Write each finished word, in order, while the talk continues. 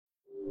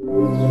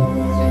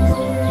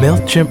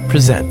MailChimp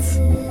presents.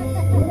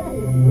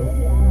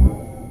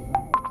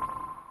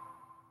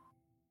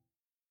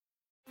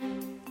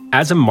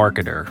 As a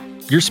marketer,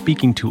 you're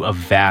speaking to a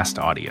vast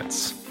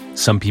audience.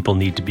 Some people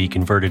need to be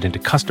converted into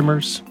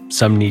customers,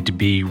 some need to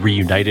be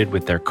reunited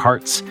with their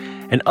carts,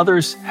 and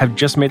others have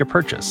just made a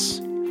purchase.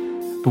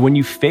 But when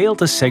you fail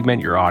to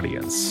segment your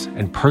audience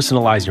and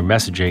personalize your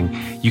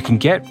messaging, you can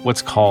get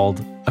what's called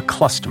a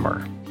cluster.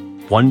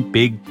 One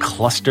big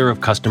cluster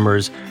of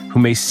customers who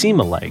may seem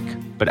alike,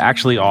 but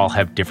actually all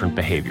have different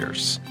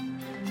behaviors.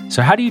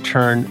 So how do you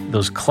turn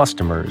those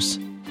customers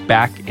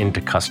back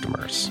into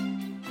customers?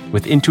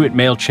 With Intuit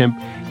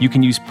MailChimp, you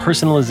can use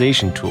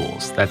personalization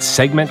tools that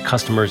segment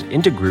customers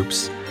into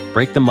groups,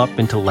 break them up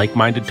into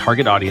like-minded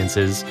target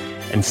audiences,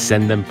 and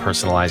send them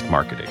personalized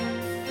marketing.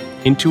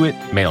 Intuit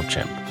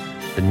MailChimp,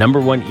 the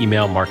 #1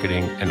 email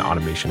marketing and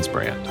automations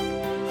brand.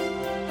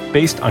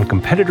 Based on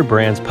competitor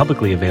brands'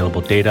 publicly available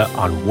data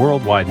on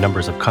worldwide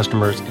numbers of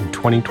customers in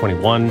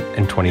 2021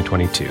 and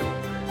 2022.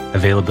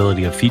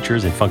 Availability of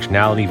features and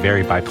functionality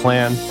vary by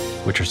plan,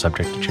 which are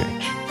subject to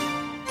change.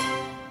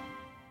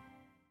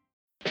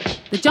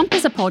 The Jump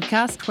is a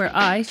podcast where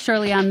I,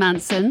 Shirley Ann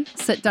Manson,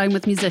 sit down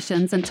with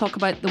musicians and talk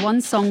about the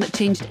one song that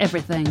changed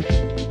everything.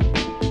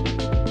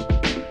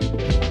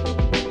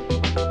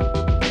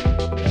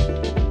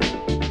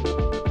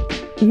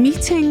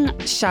 Meeting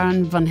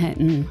Sharon Van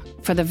Etten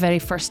for the very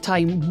first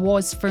time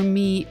was for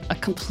me a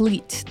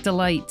complete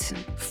delight,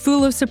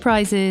 full of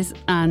surprises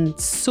and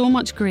so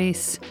much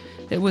grace.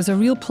 It was a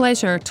real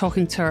pleasure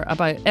talking to her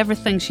about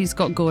everything she's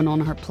got going on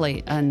her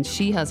plate, and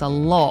she has a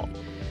lot.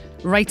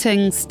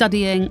 Writing,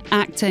 studying,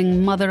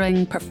 acting,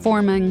 mothering,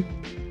 performing.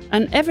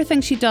 And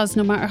everything she does,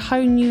 no matter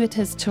how new it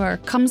is to her,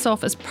 comes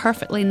off as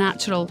perfectly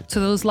natural to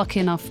those lucky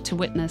enough to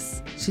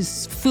witness.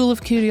 She's full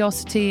of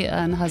curiosity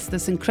and has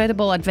this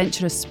incredible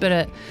adventurous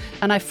spirit,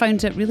 and I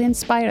found it really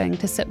inspiring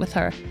to sit with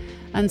her.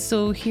 And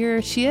so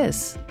here she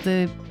is,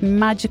 the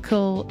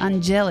magical,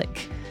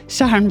 angelic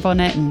Sharon Van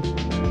Etten.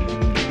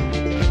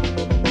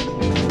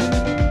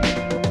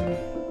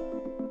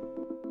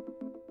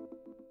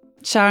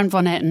 Sharon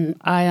Van Etten,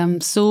 I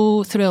am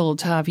so thrilled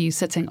to have you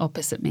sitting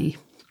opposite me.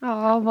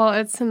 Oh, well,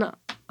 it's an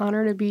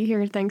honor to be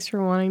here. Thanks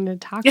for wanting to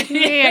talk to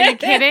me. Are you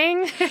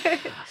kidding?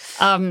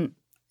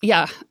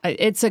 Yeah,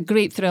 it's a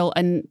great thrill.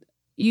 And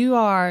you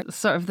are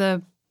sort of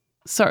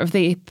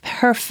the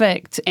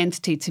perfect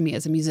entity to me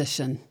as a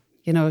musician.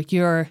 You know,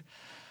 you're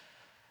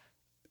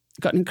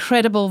got an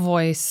incredible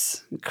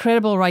voice,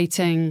 incredible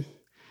writing.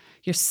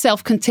 You're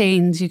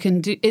self-contained. You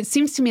can do. It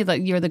seems to me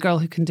that you're the girl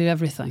who can do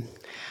everything.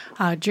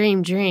 Oh,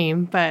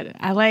 dream. But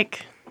I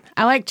like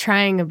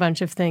trying a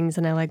bunch of things,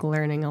 and I like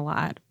learning a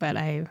lot, but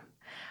I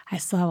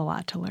still have a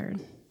lot to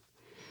learn.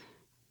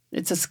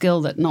 It's a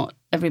skill that not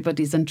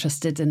everybody's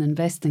interested in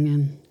investing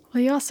in.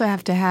 Well, you also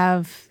have to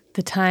have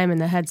the time and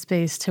the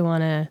headspace to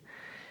want to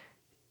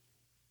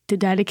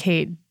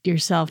dedicate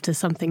yourself to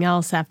something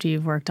else after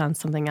you've worked on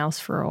something else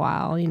for a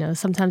while. You know,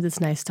 sometimes it's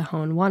nice to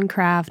hone one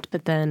craft,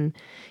 but then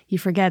you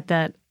forget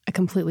that a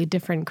completely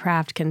different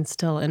craft can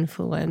still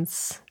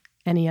influence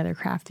any other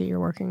craft that you're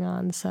working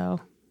on, so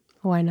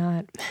why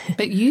not?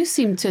 But you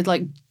seem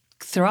to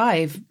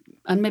thrive,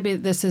 and maybe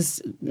this is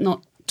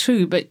not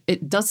true, but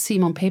it does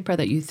seem on paper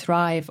that you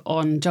thrive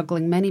on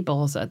juggling many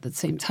balls at the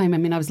same time. I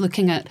mean, I was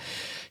looking at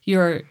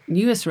your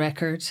newest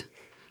record,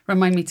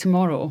 Remind Me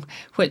Tomorrow,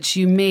 which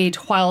you made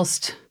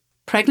whilst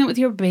pregnant with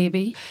your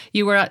baby.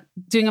 You were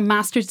doing a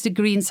master's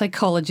degree in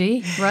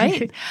psychology,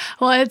 right?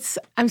 Well,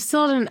 I'm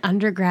still an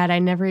undergrad. I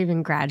never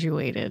even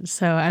graduated,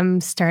 so I'm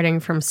starting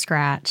from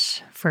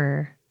scratch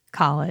for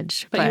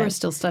college. But you were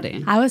still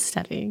studying. I was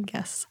studying,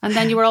 yes. And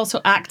then you were also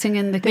acting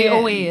in the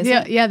OA, is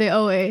it? Yeah, the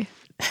OA.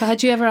 So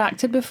had you ever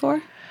acted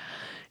before?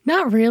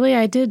 Not really.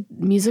 I did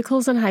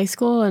musicals in high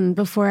school, and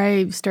before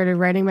I started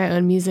writing my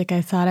own music,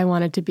 I thought I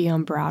wanted to be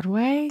on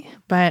Broadway.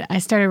 But I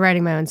started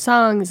writing my own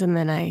songs, and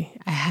then I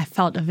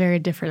felt a very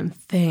different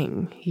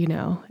thing, you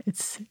know.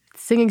 It's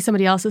singing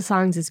somebody else's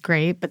songs is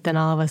great, but then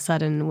all of a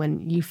sudden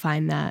when you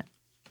find that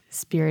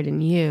spirit in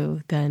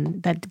you,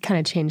 then that kind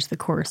of changed the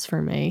course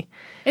for me.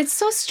 It's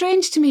so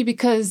strange to me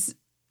because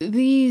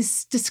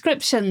these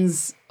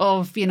descriptions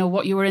of, you know,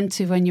 what you were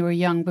into when you were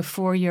young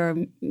before your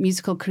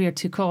musical career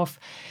took off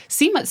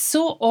seem at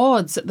so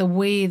odds at the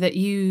way that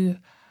you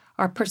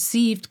are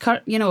perceived,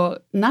 you know,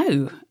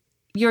 now.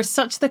 You're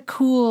such the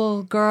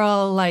cool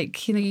girl,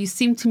 like, you know, you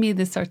seem to me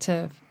the sort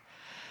of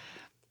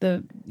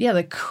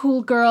the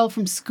cool girl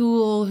from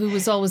school who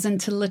was always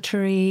into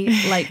literary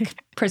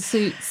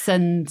pursuits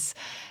and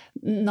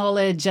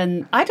knowledge,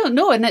 and I don't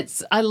know, and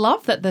I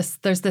love that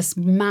there's this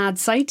mad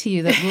side to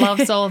you that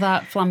loves all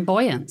that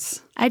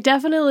flamboyance. I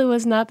definitely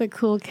was not the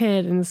cool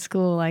kid in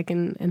school. Like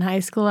in high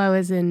school, I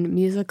was in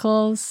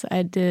musicals.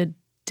 I did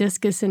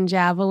discus and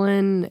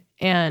javelin,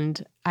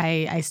 and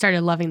I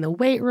started loving the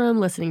weight room,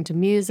 listening to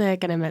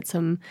music, and I met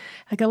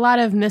a lot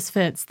of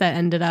misfits that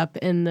ended up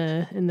in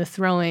the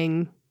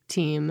throwing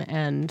team,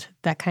 and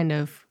that kind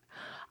of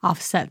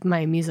offset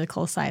my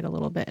musical side a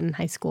little bit in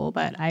high school.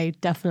 But I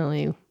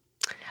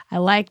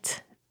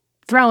liked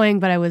throwing,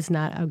 but I was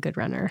not a good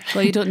runner.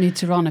 Well, you don't need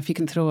to run if you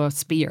can throw a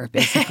spear,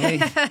 basically.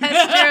 That's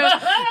true.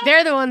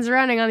 They're the ones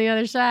running on the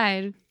other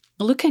side.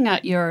 Looking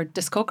at your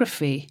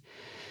discography,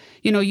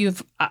 you know,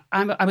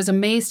 I was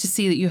amazed to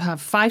see that you have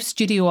 5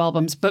 studio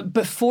albums, but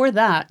before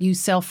that, you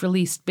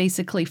self-released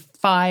basically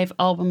 5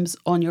 albums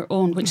on your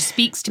own, which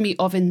speaks to me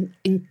of an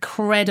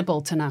incredible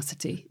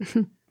tenacity.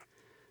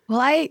 Well,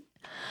 I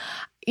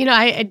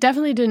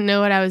definitely didn't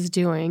know what I was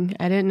doing.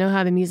 I didn't know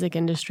how the music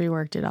industry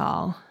worked at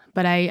all.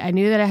 But I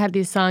knew that I had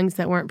these songs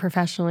that weren't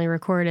professionally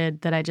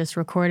recorded, that I just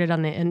recorded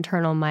on the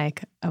internal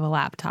mic of a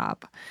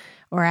laptop.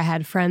 Or I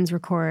had friends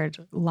record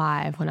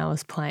live when I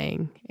was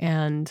playing.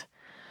 And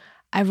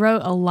I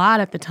wrote a lot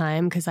at the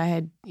time because I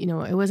had,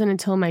 it wasn't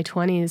until my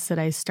 20s that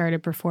I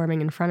started performing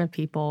in front of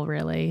people,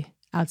 really,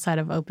 outside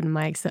of open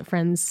mics, that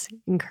friends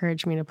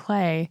encouraged me to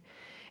play.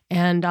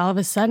 And all of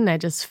a sudden, I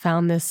just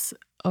found this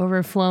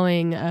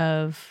overflowing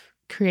of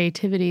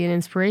creativity and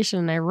inspiration.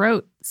 And I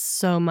wrote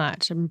so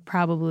much. And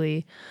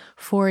probably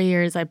 4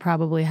 years, I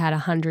probably had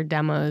 100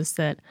 demos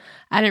that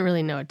I didn't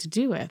really know what to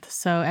do with.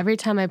 So every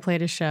time I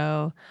played a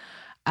show,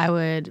 I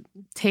would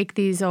take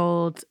these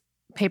old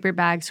paper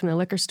bags from the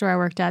liquor store I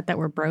worked at that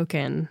were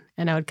broken,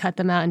 and I would cut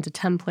them out into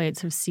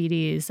templates of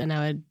CDs, and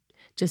I would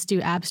just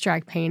do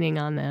abstract painting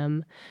on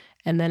them.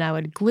 And then I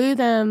would glue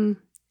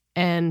them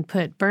and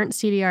put burnt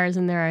CDRs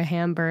in there I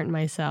hand burnt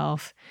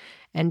myself,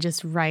 and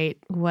just write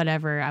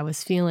whatever I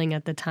was feeling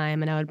at the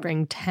time. And I would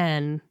bring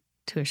 10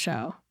 to a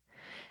show,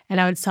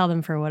 and I would sell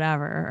them for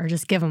whatever, or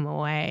just give them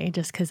away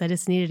just because I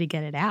just needed to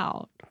get it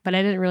out. But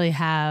I didn't really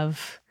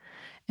have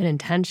an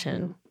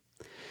intention.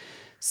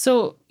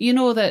 So, you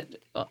know that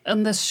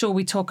on this show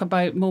we talk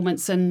about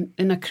moments in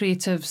a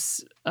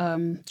creative's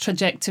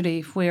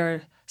trajectory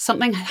where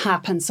something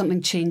happens,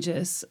 something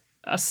changes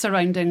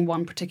surrounding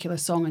one particular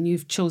song, and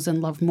you've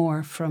chosen Love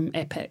More from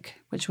Epic,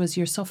 which was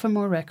your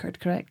sophomore record,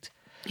 correct?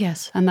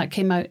 Yes. And that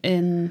came out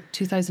in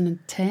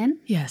 2010?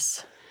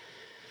 Yes.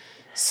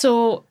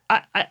 So,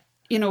 I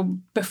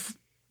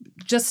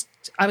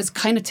was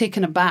kind of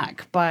taken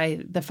aback by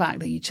the fact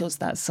that you chose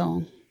that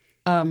song.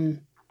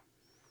 And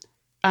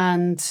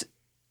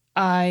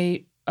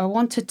I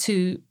wanted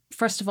to,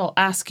 first of all,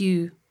 ask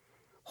you,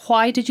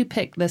 why did you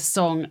pick this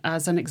song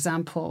as an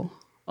example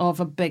of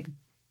a big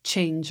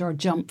change or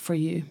jump for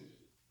you?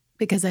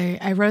 Because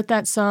I wrote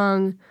that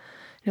song,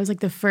 it was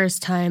like the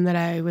first time that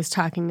I was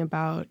talking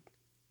about,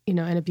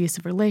 an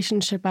abusive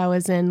relationship I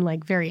was in,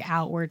 like very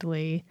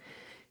outwardly.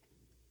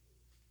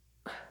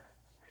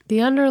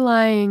 The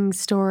underlying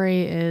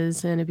story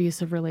is an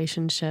abusive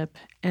relationship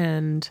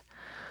and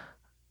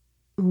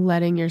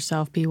letting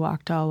yourself be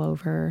walked all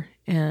over,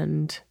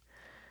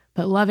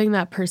 but loving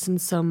that person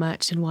so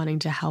much and wanting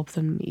to help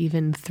them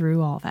even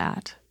through all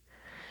that.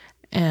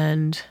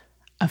 And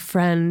a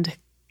friend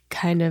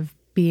kind of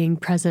being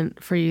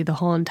present for you the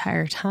whole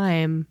entire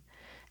time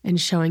and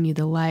showing you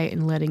the light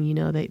and letting you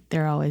know that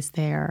they're always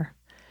there.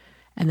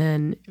 And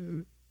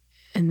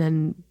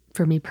then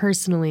for me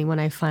personally, when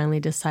I finally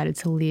decided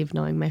to leave,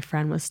 knowing my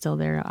friend was still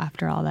there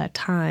after all that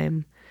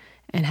time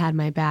and had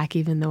my back,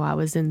 even though I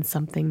was in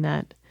something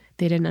that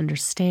they didn't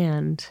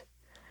understand,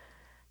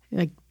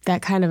 like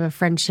that kind of a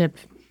friendship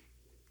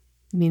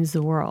means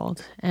the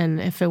world.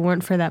 And if it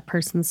weren't for that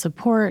person's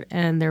support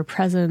and their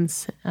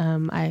presence,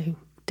 I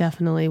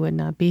definitely would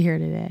not be here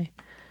today.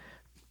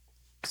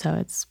 So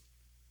it's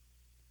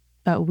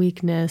about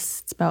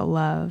weakness, it's about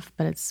love,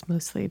 but it's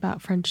mostly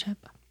about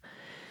friendship.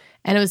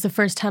 And it was the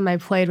first time I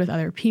played with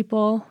other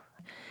people,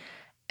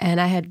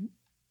 and I had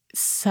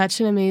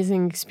such an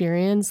amazing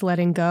experience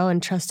letting go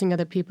and trusting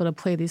other people to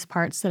play these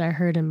parts that I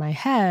heard in my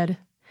head.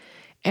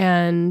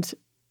 And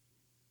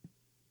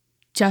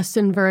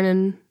Justin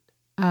Vernon,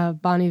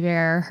 Bon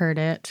Iver heard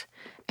it,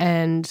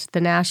 and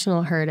The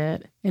National heard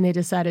it, and they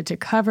decided to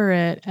cover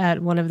it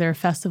at one of their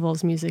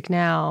festivals, Music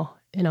Now,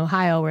 in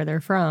Ohio, where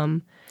they're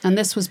from. And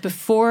this was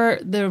before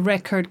the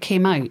record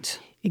came out?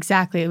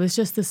 Exactly. It was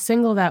just the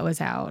single that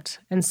was out.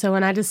 And so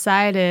when I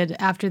decided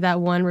after that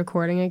one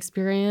recording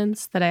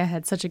experience that I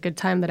had such a good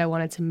time that I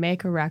wanted to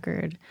make a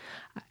record,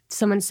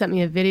 someone sent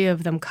me a video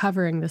of them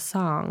covering the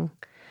song.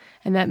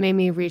 And that made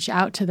me reach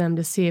out to them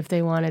to see if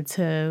they wanted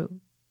to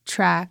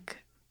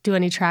do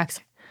any tracks.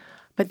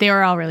 But they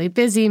were all really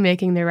busy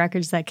making their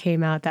records that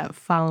came out that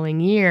following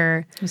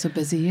year. It was a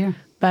busy year.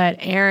 But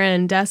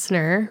Erin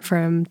Dessner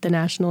from The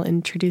National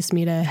introduced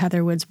me to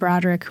Heather Woods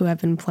Broderick, who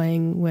I've been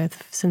playing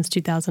with since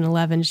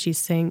 2011.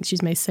 She's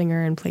my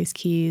singer and plays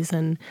keys,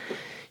 and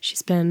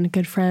she's been a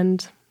good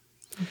friend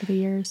over the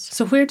years.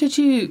 So where did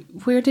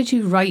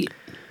you write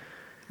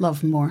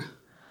Love More?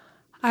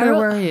 Where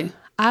were you?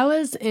 I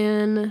was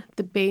in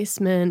the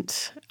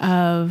basement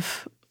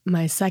of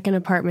my second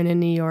apartment in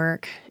New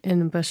York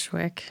in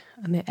Bushwick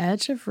on the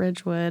edge of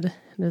Ridgewood.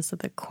 It is at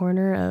the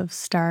corner of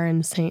Star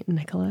and St.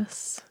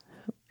 Nicholas.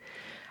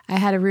 I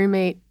had a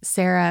roommate,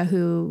 Sarah,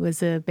 who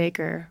was a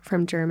baker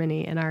from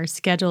Germany, and our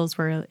schedules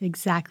were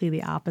exactly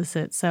the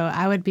opposite. So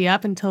I would be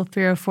up until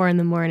 3 or 4 in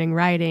the morning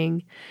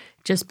writing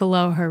just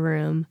below her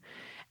room.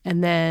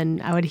 And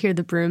then I would hear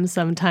the broom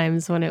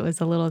sometimes when it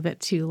was a little bit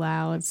too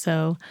loud.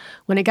 So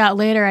when it got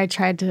later, I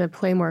tried to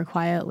play more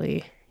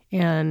quietly.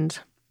 And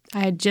I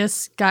had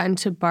just gotten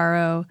to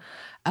borrow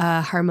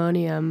a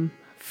harmonium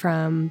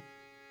from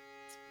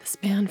this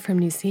band from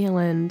New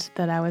Zealand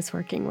that I was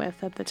working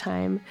with at the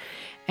time.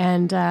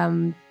 And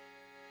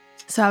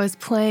so I was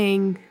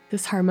playing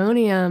this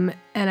harmonium,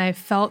 and I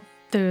felt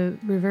the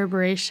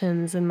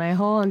reverberations in my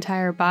whole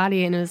entire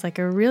body. And it was like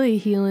a really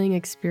healing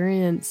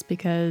experience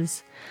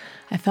because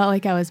I felt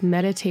like I was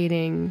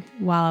meditating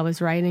while I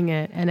was writing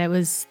it. And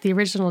the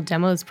original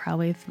demo is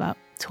probably about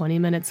 20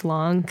 minutes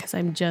long because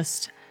I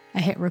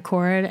hit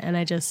record and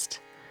I just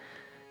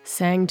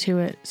sang to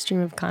it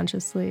stream of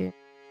consciously.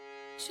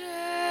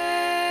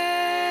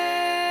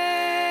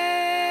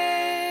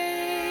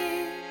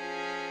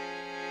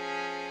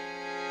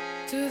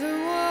 To the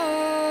wall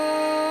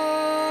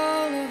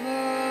of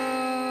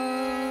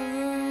our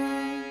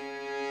room.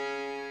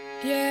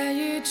 Yeah,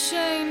 you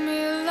chained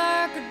me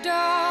like a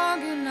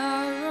dog in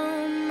our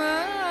room. I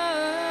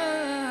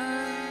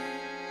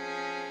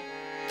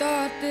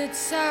thought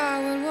that's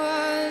how it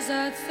was.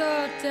 I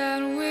thought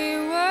that we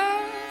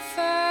were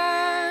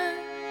fine.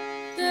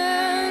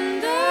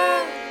 Then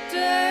the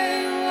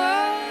day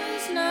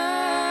was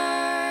night.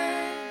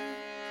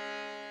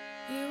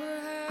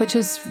 Which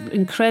is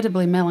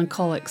incredibly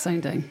melancholic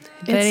sounding.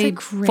 Very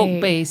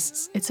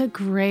folk-based. It's a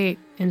great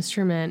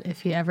instrument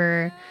if you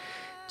ever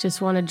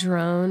just want to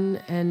drone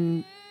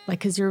and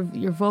because your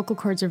vocal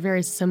cords are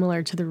very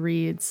similar to the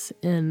reeds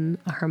in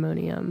a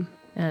harmonium.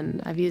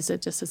 And I've used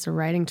it just as a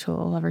writing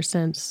tool ever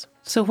since.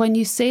 So when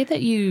you say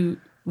that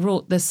you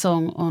wrote this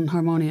song on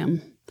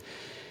harmonium,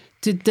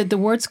 did the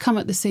words come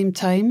at the same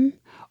time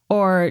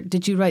or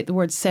did you write the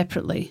words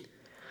separately?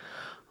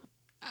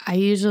 I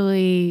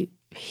usually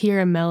hear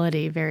a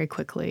melody very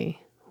quickly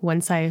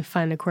once I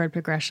find a chord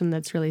progression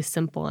that's really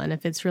simple. And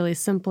if it's really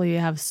simple, you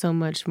have so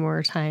much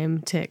more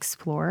time to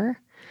explore.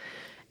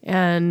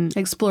 And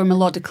explore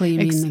melodically, you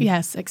mean?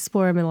 Yes,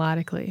 explore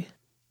melodically.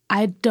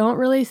 I don't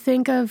really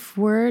think of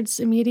words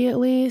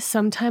immediately.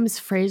 Sometimes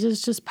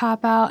phrases just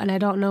pop out and I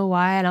don't know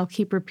why, and I'll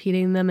keep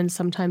repeating them, and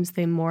sometimes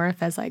they morph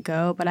as I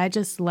go, but I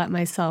just let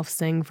myself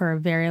sing for a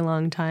very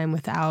long time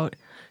without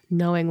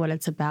knowing what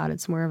it's about.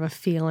 It's more of a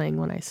feeling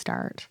when I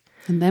start.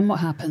 And then what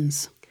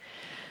happens?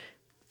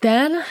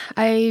 Then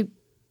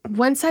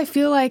once I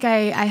feel like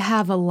I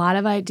have a lot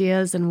of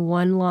ideas in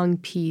one long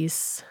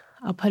piece,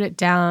 I'll put it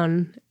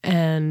down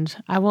and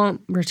I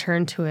won't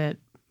return to it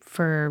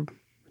for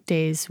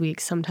days,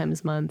 weeks,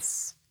 sometimes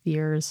months,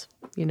 years,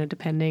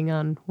 depending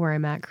on where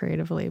I'm at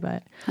creatively.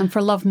 And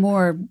for Love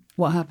More,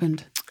 what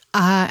happened?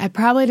 I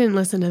probably didn't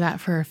listen to that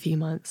for a few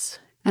months.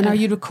 And are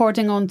you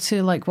recording onto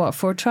a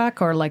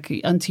 4-track or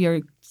onto your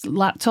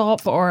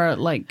laptop or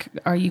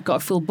are you got a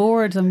full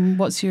board, and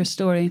what's your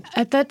story?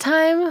 At that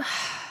time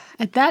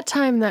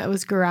that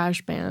was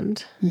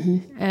GarageBand.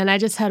 Mm-hmm. And I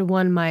just had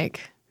one mic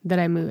that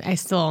I move. I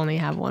still only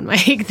have one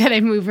mic that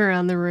I move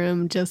around the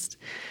room just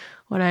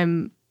when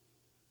I'm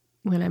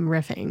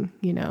riffing,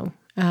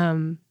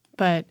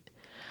 but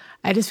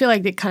I just feel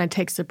like it kind of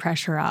takes the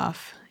pressure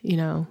off,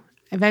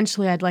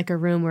 Eventually I'd like a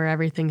room where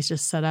everything's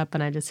just set up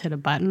and I just hit a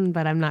button,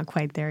 but I'm not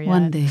quite there yet.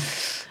 One day.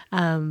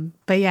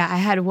 But yeah, I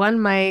had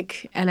one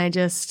mic and I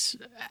just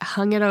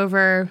hung it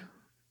over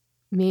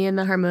me and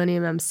the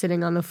harmonium. I'm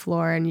sitting on the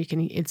floor and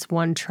it's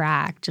one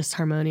track, just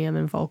harmonium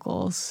and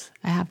vocals.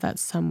 I have that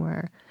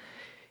somewhere.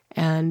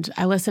 And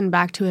I listened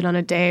back to it on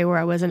a day where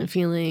I wasn't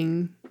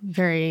feeling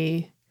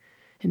very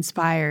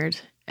inspired.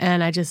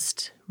 And I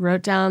just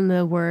wrote down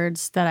the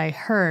words that I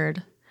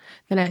heard.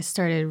 Then I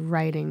started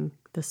writing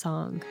the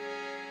song.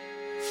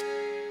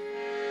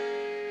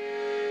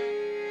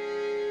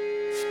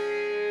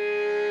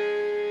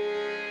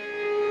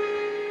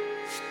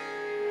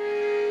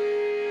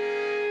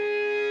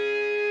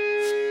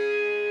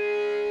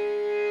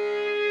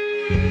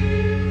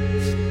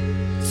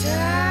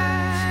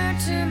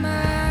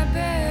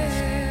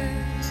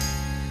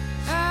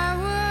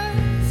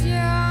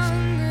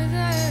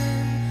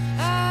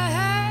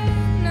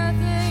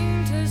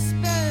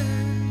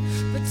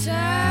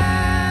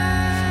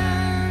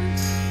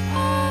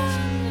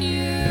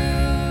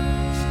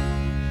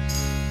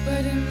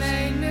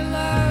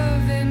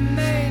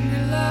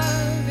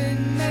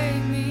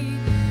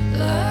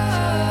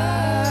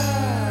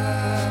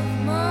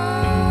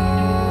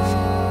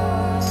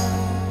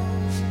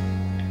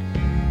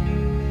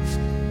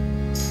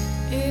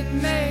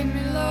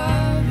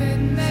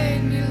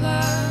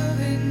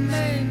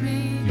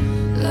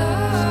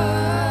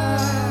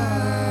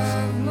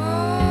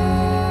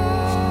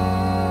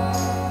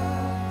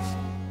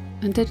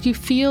 Did you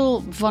feel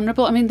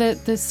vulnerable? I mean,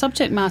 the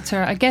subject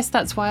matter, I guess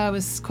that's why I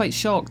was quite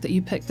shocked that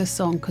you picked this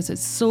song, because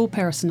it's so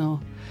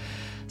personal,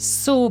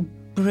 so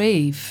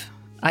brave,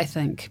 I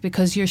think,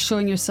 because you're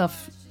showing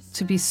yourself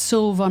to be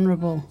so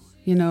vulnerable,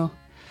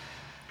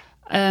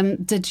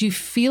 Did you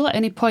feel at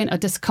any point a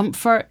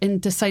discomfort in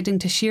deciding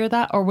to share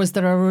that, or was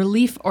there a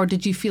relief, or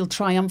did you feel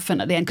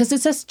triumphant at the end? Because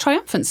it's this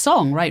triumphant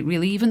song, right,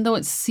 really, even though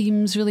it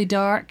seems really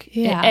dark,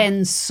 It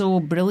ends so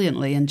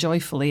brilliantly and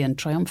joyfully and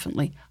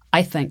triumphantly,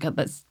 I think.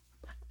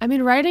 I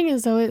mean, writing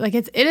is always, like,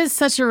 it is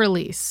such a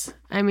release.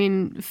 I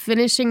mean,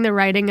 finishing the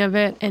writing of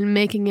it and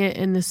making it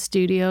in the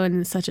studio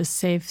in such a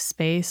safe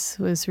space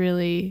was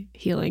really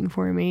healing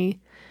for me.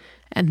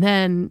 And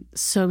then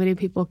so many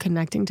people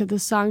connecting to the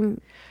song.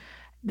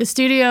 The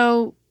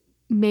studio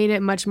made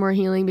it much more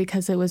healing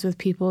because it was with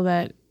people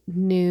that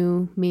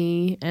knew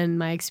me and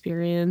my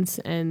experience,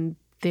 and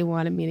they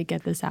wanted me to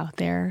get this out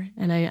there.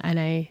 And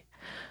I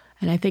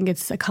think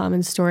it's a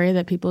common story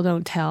that people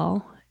don't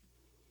tell.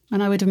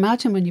 And I would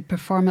imagine when you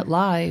perform it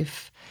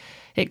live,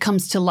 it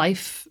comes to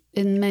life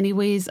in many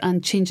ways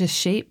and changes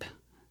shape.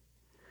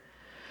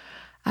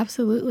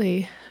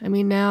 Absolutely. I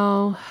mean,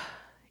 now,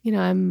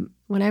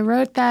 when I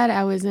wrote that,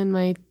 I was in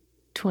my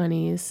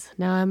 20s.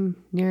 Now I'm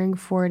nearing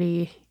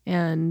 40,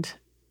 and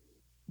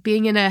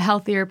being in a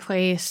healthier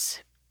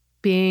place,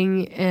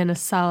 being in a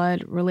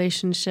solid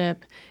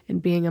relationship, and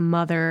being a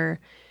mother.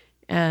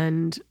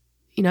 And,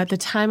 at the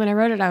time when I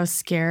wrote it, I was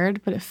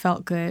scared, but it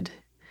felt good.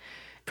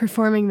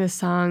 Performing this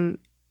song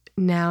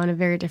now in a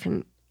very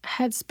different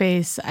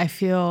headspace, I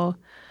feel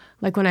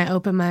like when I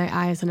open my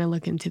eyes and I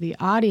look into the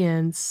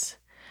audience,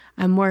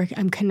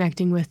 I'm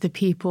connecting with the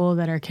people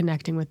that are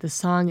connecting with the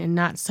song, and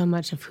not so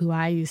much of who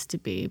I used to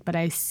be, but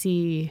I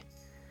see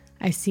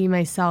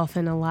myself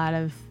in a lot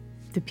of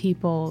the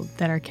people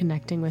that are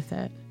connecting with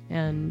it,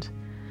 and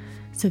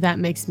so that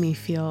makes me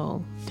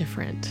feel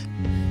different.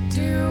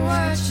 Do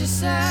what she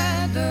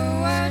said, the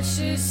words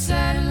she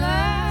said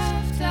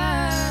left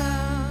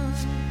out,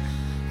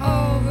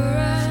 over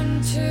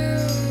and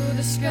to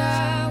the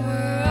sky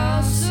where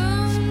I'll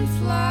soon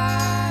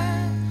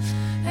fly,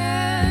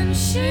 and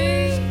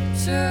she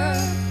took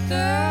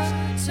the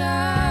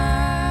time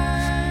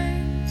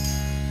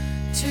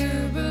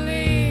to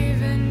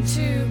believe in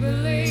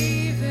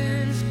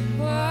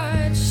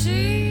what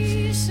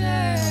she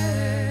said.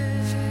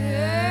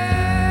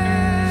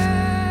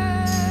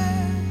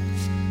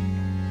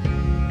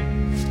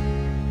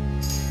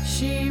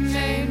 She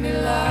made me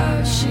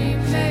love, she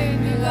made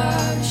me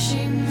love,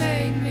 she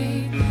made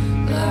me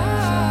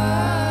love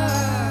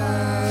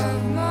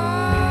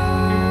more.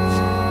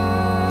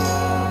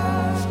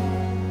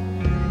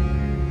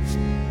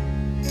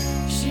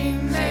 She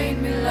made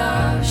me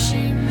love,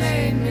 she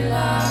made me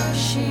love,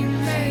 she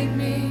made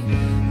me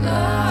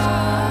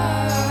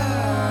love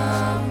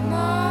more.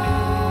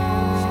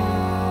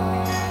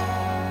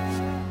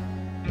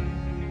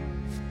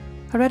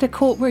 I read a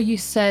quote where you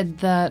said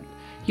that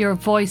your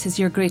voice is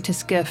your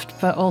greatest gift,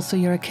 but also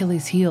your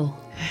Achilles heel.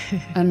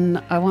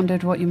 And I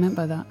wondered what you meant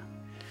by that.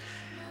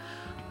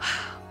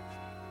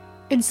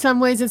 In some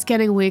ways it's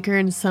getting weaker,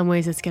 in some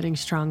ways it's getting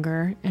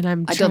stronger. And I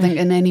don't think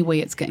in any way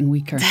it's getting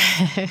weaker.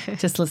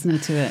 Just listening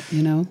to it,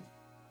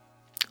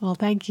 Well,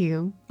 thank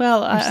you.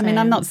 Well, I mean,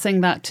 I'm not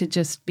saying that to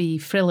just be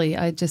frilly.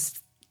 I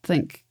just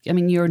think,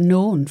 you're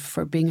known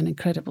for being an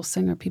incredible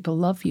singer. People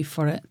love you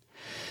for it.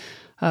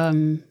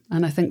 And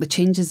I think the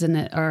changes in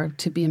it are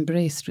to be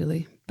embraced,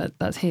 really. But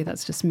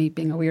that's just me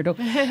being a weirdo.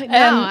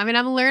 No,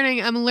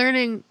 I'm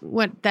learning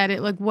what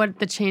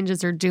the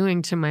changes are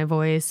doing to my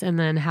voice, and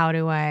then how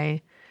do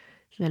I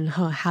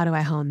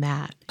hone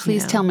that?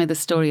 Please tell me the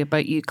story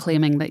about you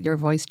claiming that your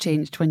voice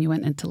changed when you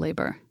went into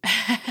labor.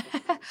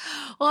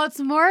 Well, it's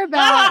more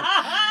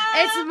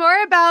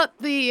about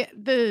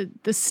the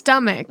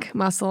stomach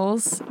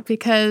muscles,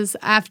 because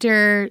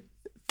after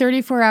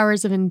 34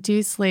 hours of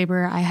induced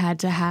labor, I had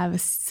to have a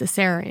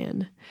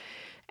cesarean.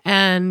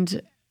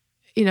 And,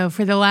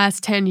 for the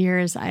last 10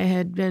 years, I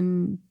had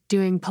been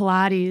doing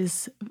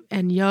Pilates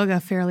and yoga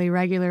fairly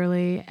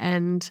regularly,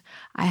 and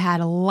I had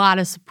a lot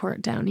of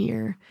support down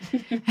here.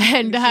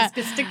 And she's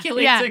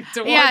gesticulating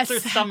towards her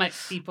stomach,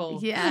 people.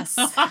 Yes.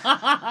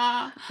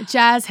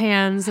 Jazz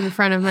hands in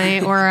front of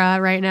my aura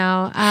right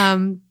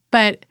now.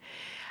 But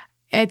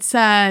it's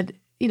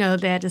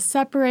they had to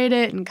separate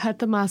it and cut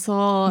the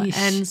muscle. Yeesh.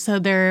 And so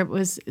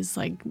it's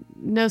like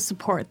no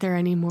support there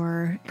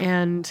anymore.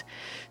 And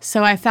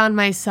so I found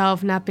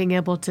myself not being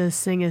able to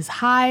sing as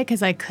high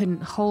because I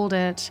couldn't hold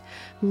it.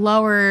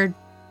 Lower,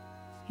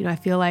 I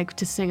feel like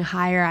to sing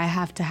higher, I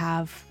have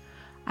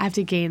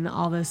to gain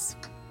all this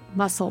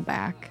muscle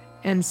back.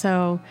 And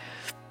so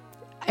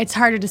it's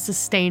harder to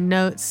sustain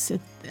notes.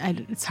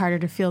 It's harder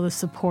to feel the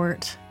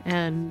support.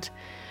 And,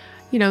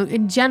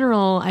 in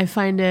general, I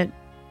find it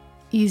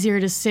easier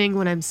to sing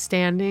when I'm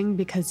standing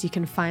because you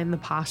can find the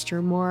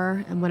posture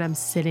more. And when I'm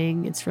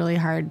sitting, it's really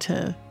hard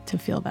to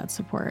feel that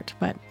support.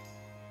 But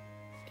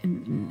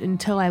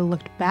until I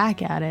looked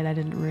back at it, I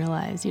didn't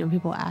realize,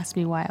 people asked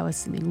me why I was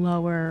singing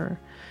lower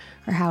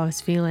or how I was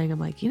feeling. I'm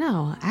like,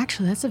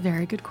 actually, that's a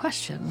very good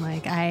question.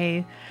 Like,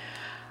 I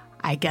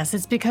guess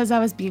it's because I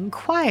was being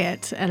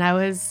quiet and I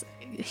was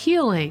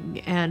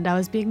healing and I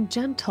was being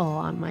gentle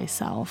on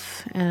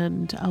myself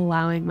and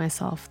allowing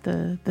myself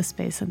the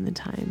space and the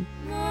time.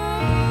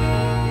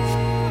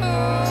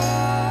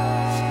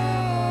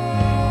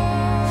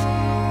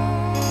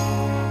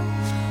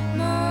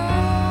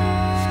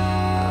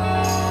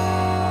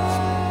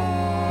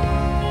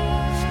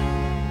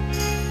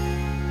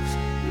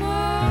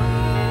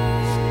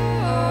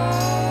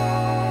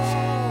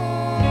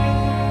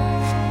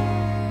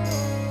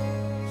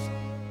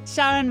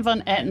 Sharon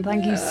Van Etten,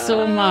 thank you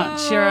so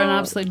much. You're an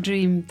absolute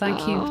dream. Thank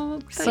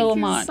you so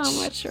much. Thank you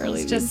so much,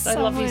 Shirley. I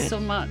love you so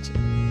much.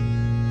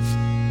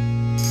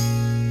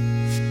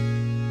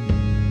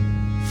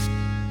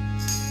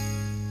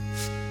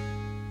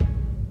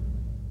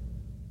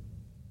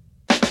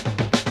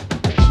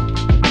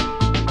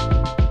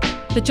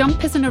 The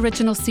Jump is an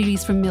original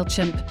series from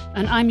MailChimp,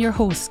 and I'm your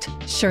host,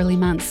 Shirley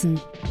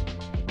Manson.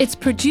 It's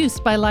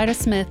produced by Lyra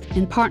Smith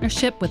in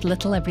partnership with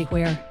Little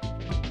Everywhere.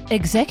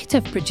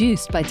 Executive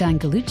produced by Dan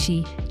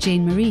Gallucci,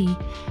 Jane Marie,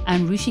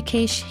 and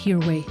Rushikesh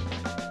Hirway.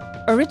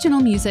 Original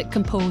music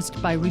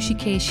composed by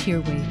Rushikesh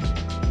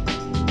Hirway.